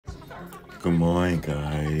Good morning,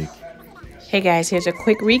 guys. Hey guys, here's a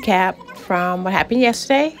quick recap from what happened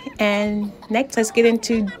yesterday. And next, let's get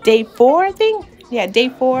into day 4, I think. Yeah, day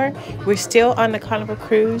 4. We're still on the Carnival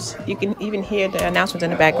Cruise. You can even hear the announcements in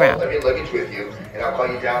the background. Let me luggage with you, and I'll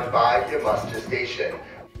call you down by your muster station.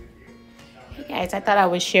 Hey guys, I thought I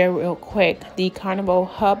would share real quick the Carnival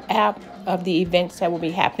Hub app of the events that will be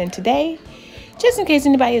happening today. Just in case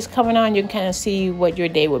anybody is coming on, you can kind of see what your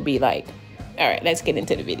day would be like. All right, let's get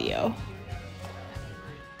into the video.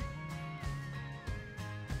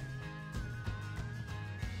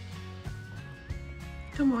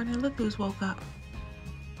 Good morning, look who's woke up.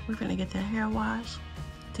 We're gonna get their hair washed,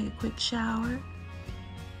 take a quick shower,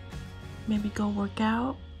 maybe go work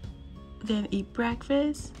out, then eat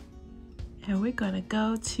breakfast, and we're gonna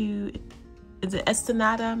go to, is it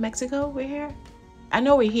Ensenada, Mexico? We're here? I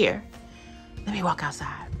know we're here. Let me walk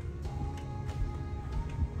outside.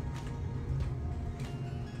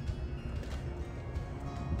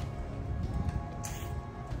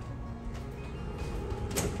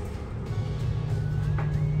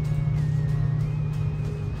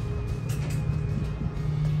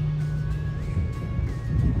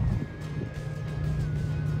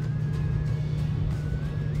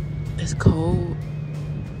 It's cold.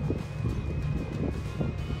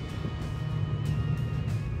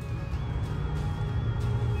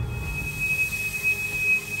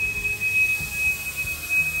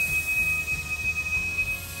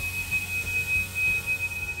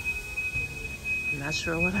 I'm not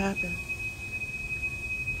sure what happened.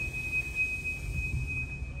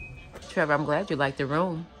 Trevor, I'm glad you like the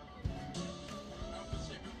room.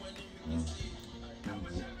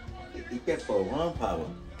 You get for one power.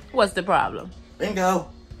 What's the problem? Bingo.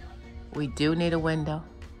 We do need a window.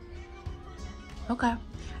 Okay.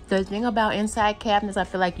 The thing about inside cabinets, I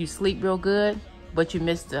feel like you sleep real good, but you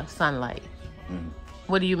miss the sunlight.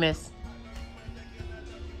 What do you miss?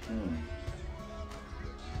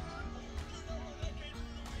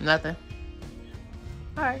 Nothing?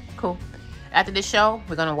 All right, cool. After the show,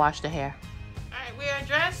 we're gonna wash the hair. All right, we are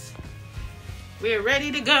dressed. We're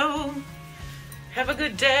ready to go. Have a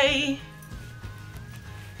good day.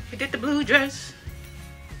 We did the blue dress.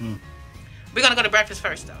 We're gonna go to breakfast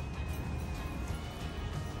first, though.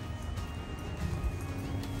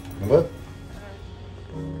 What?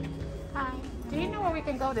 Hi. Do you know where we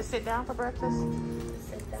can go to sit down for breakfast?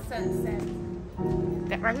 Sunset.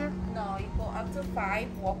 That right here? No, you go up to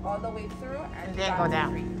 5, walk all the way through, And then go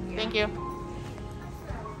down. Yeah. Thank you.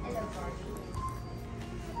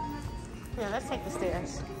 Yeah, let's take the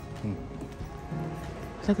stairs.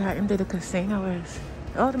 Look how empty the casino is.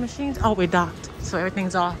 Oh, the machines. Oh, we're docked. So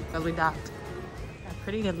everything's off, but we're docked.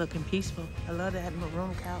 Pretty good looking, peaceful. I love that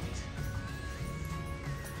maroon couch.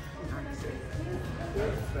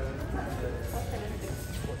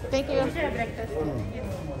 Thank you.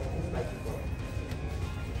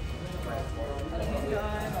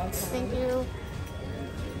 Thank you.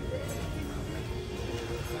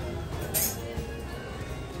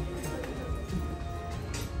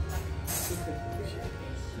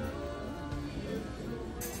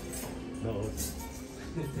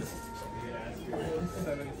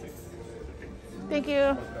 Thank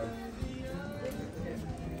you.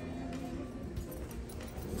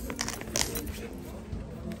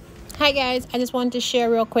 Hi guys, I just wanted to share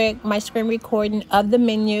real quick my screen recording of the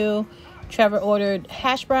menu. Trevor ordered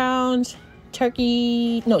hash browns,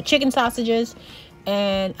 chicken sausages,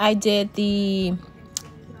 and I did the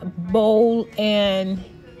bowl and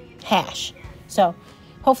hash. So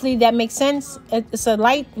hopefully that makes sense. It's a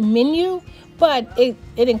light menu, but it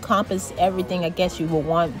encompasses everything I guess you will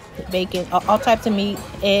want. Bacon, all types of meat,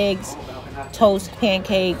 eggs, toast,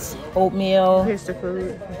 pancakes, oatmeal. Here's the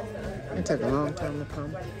food. It took a long time to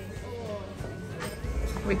come.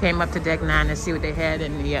 We came up to deck 9 to see what they had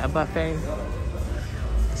in the buffet.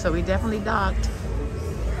 So we definitely docked.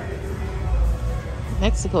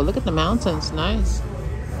 Mexico, look at the mountains, nice.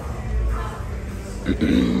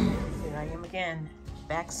 Here I am again.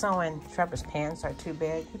 Back sewing. Trevor's pants are too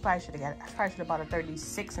big. He probably should have bought a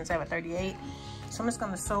 36 instead of a 38. So I'm just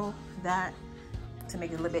gonna sew that to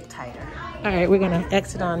make it a little bit tighter. All right, we're gonna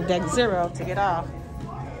exit on deck 0 to get off.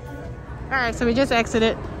 All right, so we just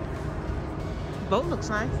exited. Boat looks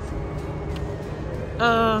nice.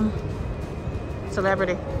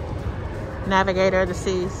 Celebrity. Navigator of the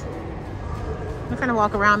seas. We're gonna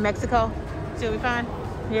walk around Mexico. See what we find?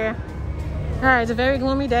 Yeah. All right, it's a very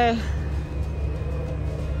gloomy day.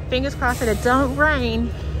 Fingers crossed that it don't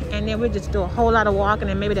rain, and then we'll just do a whole lot of walking,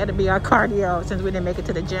 and maybe that'll be our cardio since we didn't make it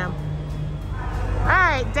to the gym. All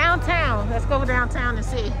right, downtown. Let's go downtown and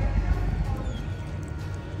see.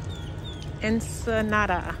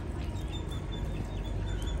 Ensenada.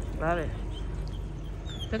 Love it.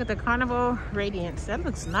 Look at the Carnival Radiance. That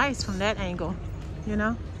looks nice from that angle, you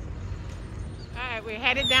know? All right, we're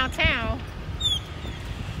headed downtown.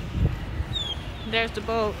 There's the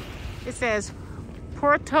boat. It says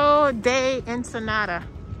Porto de Ensenada.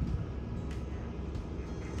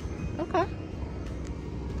 Okay.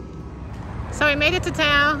 So we made it to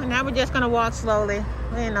town, and now we're just gonna walk slowly.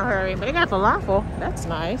 We ain't in no hurry, but they got falafel. That's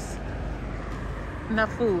nice.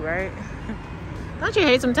 Enough food, right? Don't you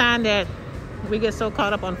hate sometimes that we get so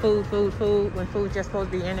caught up on food, when food's just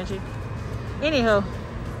supposed to be energy? Anywho,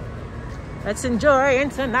 let's enjoy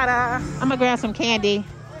Ensenada. I'm gonna grab some candy.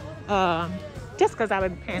 Just because I've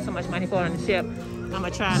been paying so much money for it on the ship. I'm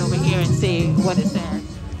gonna try it over here and see what it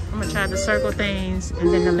says. I'm gonna try the circle things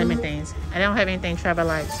and then the lemon things. I don't have anything Trevor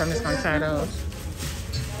likes, so I'm just gonna try those.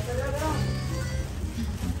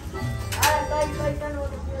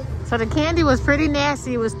 So the candy was pretty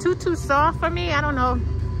nasty. It was too soft for me. I don't know.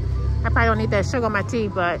 I probably don't need that sugar on my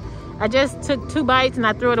teeth, but I just took 2 bites and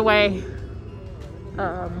I threw it away.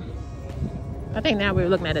 I think now we're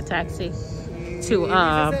looking at a taxi to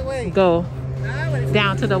go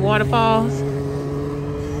down to the waterfalls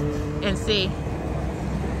and see.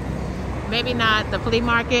 Maybe not the flea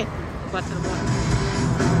market, but to the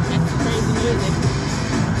waterfalls. That's crazy music.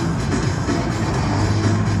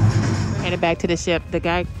 We're headed back to the ship. The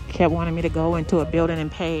guy kept wanting me to go into a building and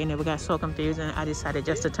pay, and it got so confusing. I decided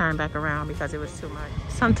just to turn back around because it was too much.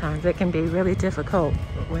 Sometimes it can be really difficult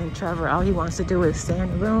when Trevor, all he wants to do is stay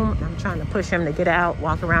in the room. I'm trying to push him to get out,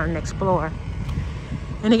 walk around and explore.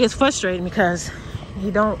 And it gets frustrating because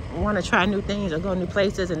he don't want to try new things or go new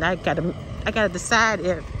places, and I gotta decide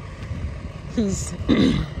if he's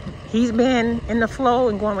been in the flow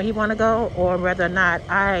and going where he want to go, or whether or not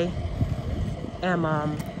I am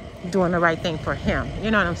doing the right thing for him.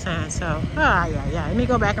 You know what I'm saying? So, let me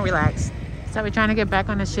go back and relax. So we're trying to get back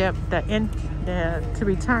on the ship. To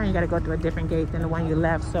return, you got to go through a different gate than the one you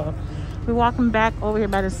left. So we're walking back over here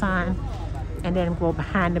by the sign, and then go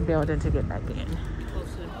behind the building to get back in.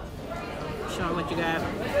 Show them what you got.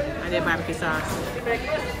 I did barbecue sauce.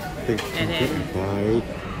 And then,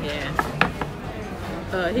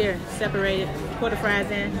 here, separated. Pour the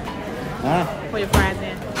fries in. Pour your fries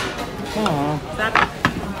in. Stop it.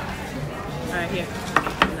 All right, here.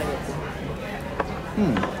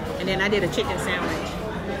 And then I did a chicken sandwich.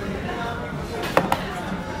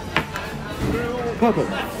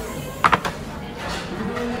 Perfect.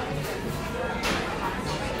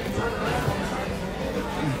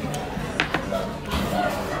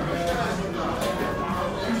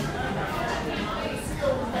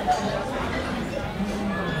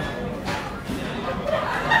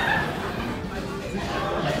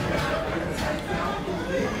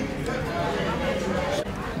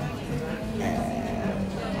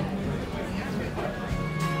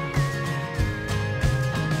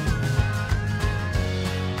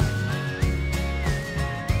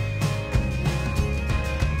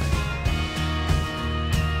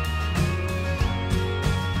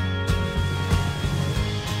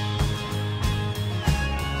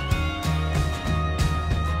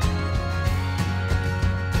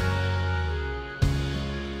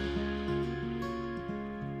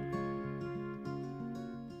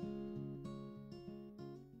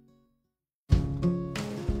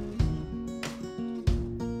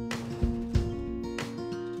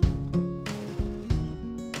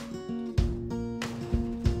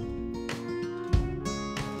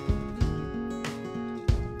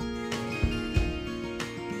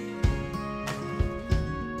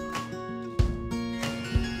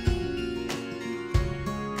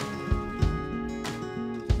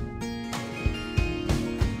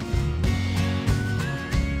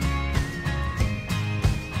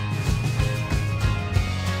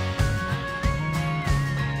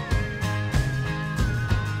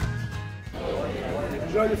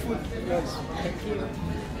 Enjoy the food, guys. Thank you.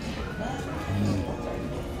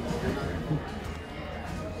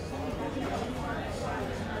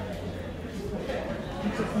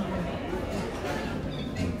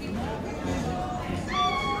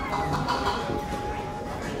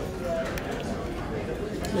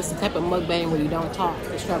 This is the type of mukbang where you don't talk,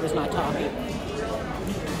 because Trevor's not talking.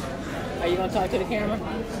 Are you gonna talk to the camera?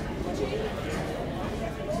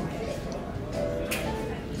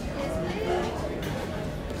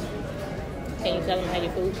 Can you tell them how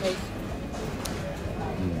your food tastes?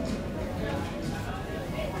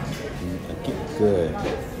 Good.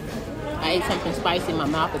 I ate something spicy, my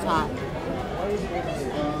mouth is hot. I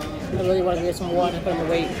really want to get some water and put them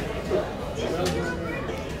away.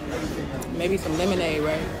 Maybe some lemonade,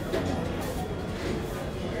 right?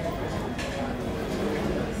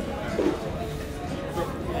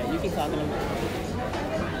 Yeah, you he's talking about.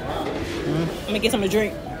 I'm gonna get something to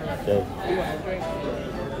drink. Okay.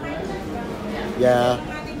 Yeah.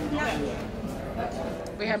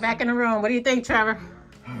 We are back in the room. What do you think, Trevor?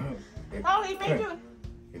 Oh, he made you.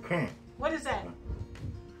 You're crying. What is that?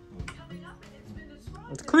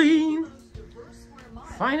 It's clean.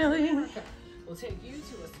 Finally.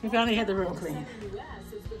 We finally had the room clean.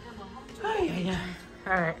 Oh, yeah.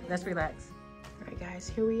 All right, let's relax. All right, guys,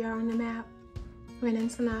 here we are on the map. We're in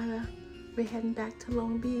Ensenada. We're heading back to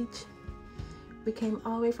Long Beach. We came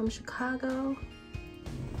all the way from Chicago.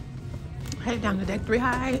 Headed down to Deck 3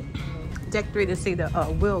 High. Deck 3 to see the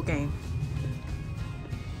Will game.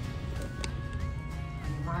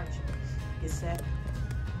 March. Get set.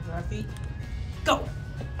 Move our feet. Go!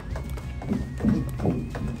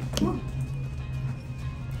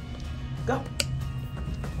 Go!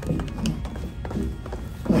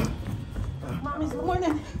 Mommy's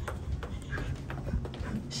morning.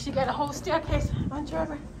 She got a whole staircase on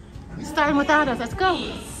Trevor. Starting without us. Let's go.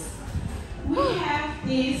 We have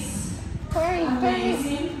this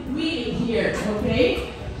amazing wheel here,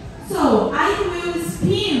 okay? So I will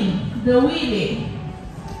spin the wheel.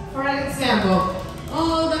 For example,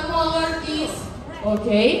 the color is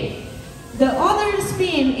okay. The other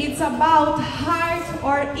spin, it's about hard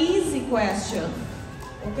or easy question.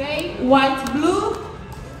 Okay? White, blue,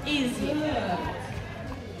 easy.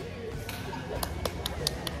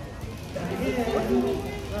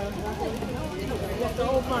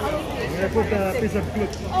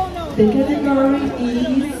 The category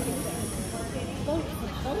is...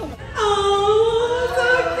 Oh,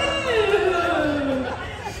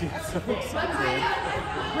 so cute!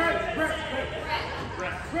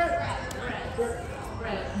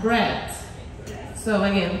 Bread. So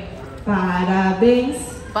again, parabéns.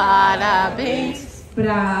 Parabéns.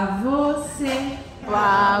 Pra você.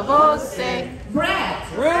 Pra você. Bread.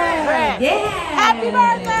 Bread. Yeah. Happy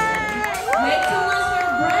birthday. Make some noise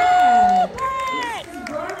for bread. It's his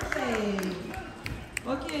birthday.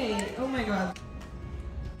 Okay. Oh my God.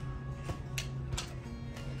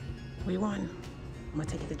 We won. I'm gonna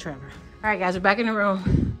take it to Trevor. All right, guys, we're back in the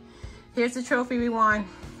room. Here's the trophy we won.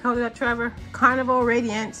 Hold it up, Trevor. Carnival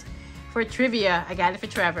Radiance for trivia. I got it for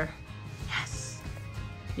Trevor. Yes.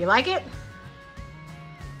 You like it?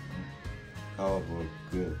 Colorful,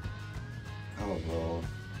 good. Colorful.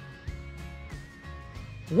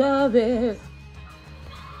 Love it.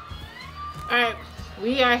 All right,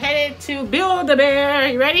 we are headed to Build-A-Bear.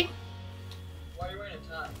 You ready? Why are you wearing a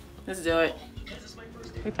tie? Let's do it.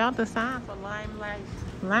 We found the sign for Limelight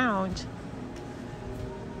Lounge.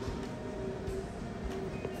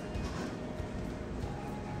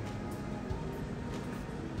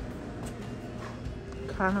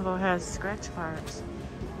 Carnival has scratch cards.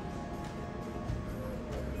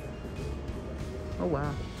 Oh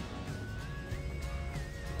wow.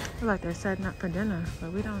 I feel like they're setting up for dinner,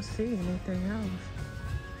 but we don't see anything else.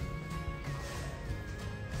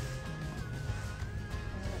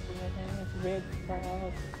 Red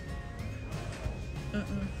frog.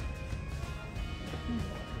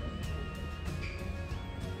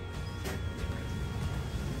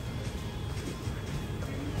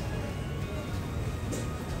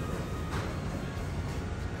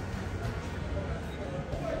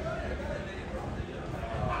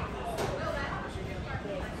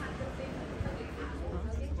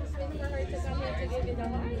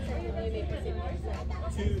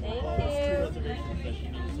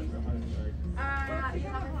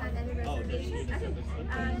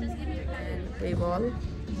 Table.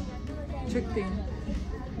 Check-in.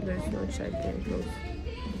 There's no check-in close.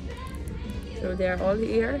 So they're all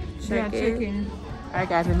here. Check-in. Alright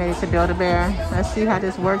guys, we made it to Build-A-Bear. Let's see how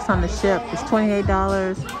this works on the ship. It's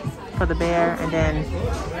 $28 for the bear, and then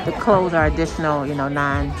the clothes are additional, you know,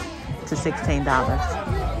 $9 to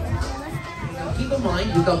 $16. Keep in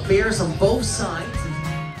mind, we've got bears on both sides.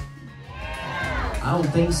 I don't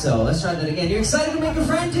think so. Let's try that again. You're excited to make a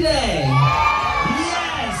friend today?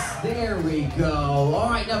 Yes! There we go.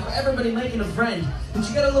 All right, now for everybody making a friend, did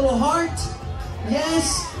you get a little heart?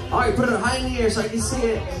 Yes? All right, put it high in the air so I can see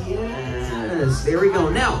it. Yes, there we go.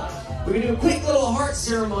 Now, we're gonna do a quick little heart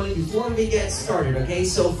ceremony before we get started, okay?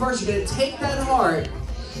 So first, you're gonna take that heart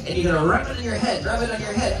and you're gonna rub it on your head, rub it on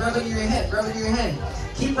your head, rub it on your head, rub it on your head.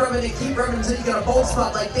 Keep rubbing it until you got a bold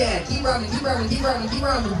spot like that. Keep rubbing, keep rubbing, keep rubbing, keep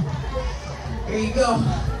rubbing. There you go.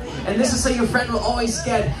 And this is so your friend will always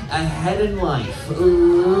get ahead in life.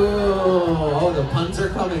 Ooh. Oh, the puns are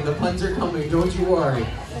coming. The puns are coming. Don't you worry.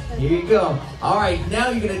 Here you go. All right, now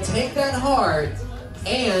you're going to take that heart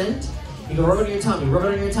and You go rub it on your tummy, rub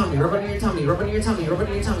it on your tummy, rub it on your tummy, rub it on your tummy, rub it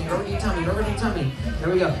on your tummy, rub it on your tummy, rub it on your tummy. There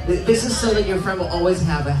we go. This is so that your friend will always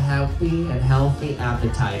have a happy and healthy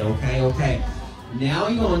appetite, okay? Okay. Now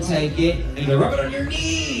you're going to take it and you're going to rub it on your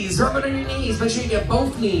knees. Rub it on your knees. Make sure you get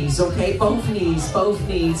both knees, okay? Both knees, both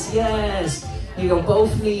knees. Yes. You go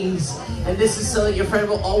both knees. And this is so that your friend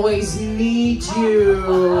will always need you.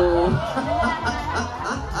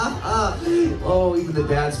 Oh, even the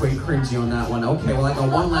dad's way cringy on that one. Okay, well, I got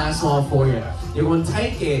one last one for you. You're going to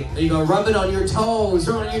take it and you're going to rub it on your toes.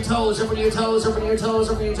 Rub it on your toes, rub it on your toes, rub it on your toes,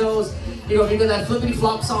 rub it on your toes. You know, if you get that flippity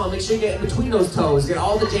flop song, make sure you get in between those toes. Get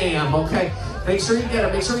all the jam, okay? Make sure you get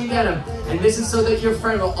them, make sure you get them. And this is so that your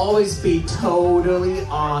friend will always be totally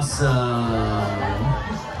awesome.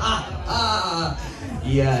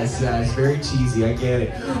 Yes, yes, very cheesy, I get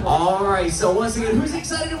it. All right, so once again, who's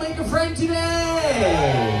excited to make a friend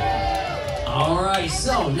today? All right,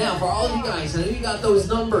 so now for all of you guys, I know you got those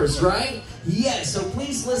numbers, right? Yes, so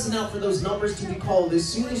please listen out for those numbers to be called. As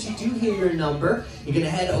soon as you do hear your number, you're going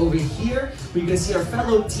to head over here. We're going to see our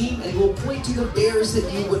fellow team, and we'll point to the bears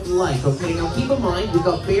that you would like, okay? Now, keep in mind, we've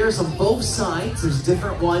got bears on both sides. There's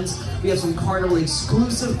different ones. We have some Carnival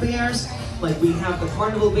exclusive bears. Like, we have the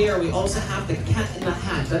Carnival bear. We also have the Cat in the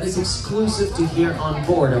Hat. That is exclusive to here on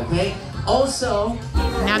board, okay? Also...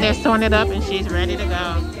 Now they're sewing it up, and she's ready to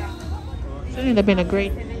go. It would have been a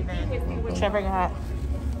great event. Trevor got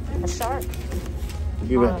a shark.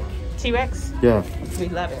 T-Rex? Yeah. We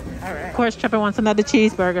love it. All right. Of course, Trevor wants another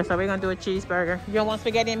cheeseburger, so we're going to do a cheeseburger. You don't want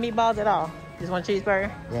spaghetti and meatballs at all? Just one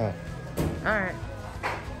cheeseburger? Yeah. All right.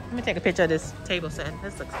 Let me take a picture of this table set.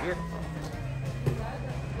 This looks beautiful.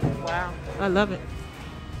 Wow. I love it.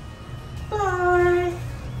 Bye.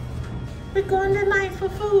 We're going tonight for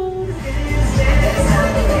food.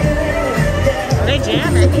 Oh, they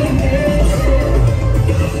jamming.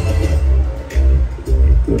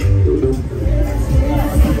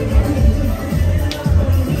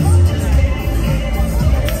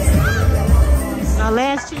 Our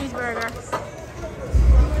last cheeseburger.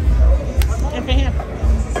 And for him.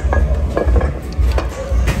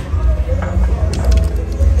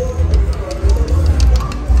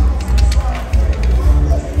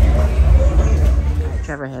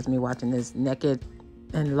 Trevor has me watching this Naked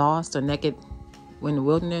and Lost or Naked in the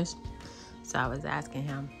Wilderness. So I was asking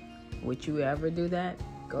him, would you ever do that?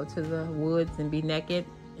 Go to the woods and be naked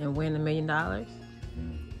and win $1 million?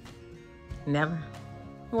 Never.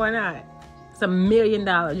 Why not? It's $1 million.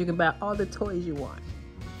 You can buy all the toys you want.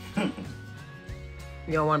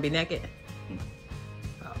 You don't want to be naked?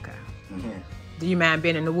 Okay. Do you mind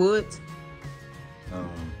being in the woods?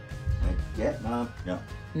 Yeah, no.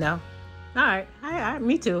 No? All right.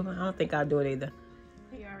 Me too. I don't think I'll do it either.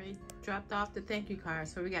 We already dropped off the thank you card,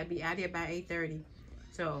 so we got to be out here by 8:30.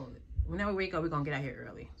 So whenever we wake up, we're going to get out here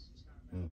early.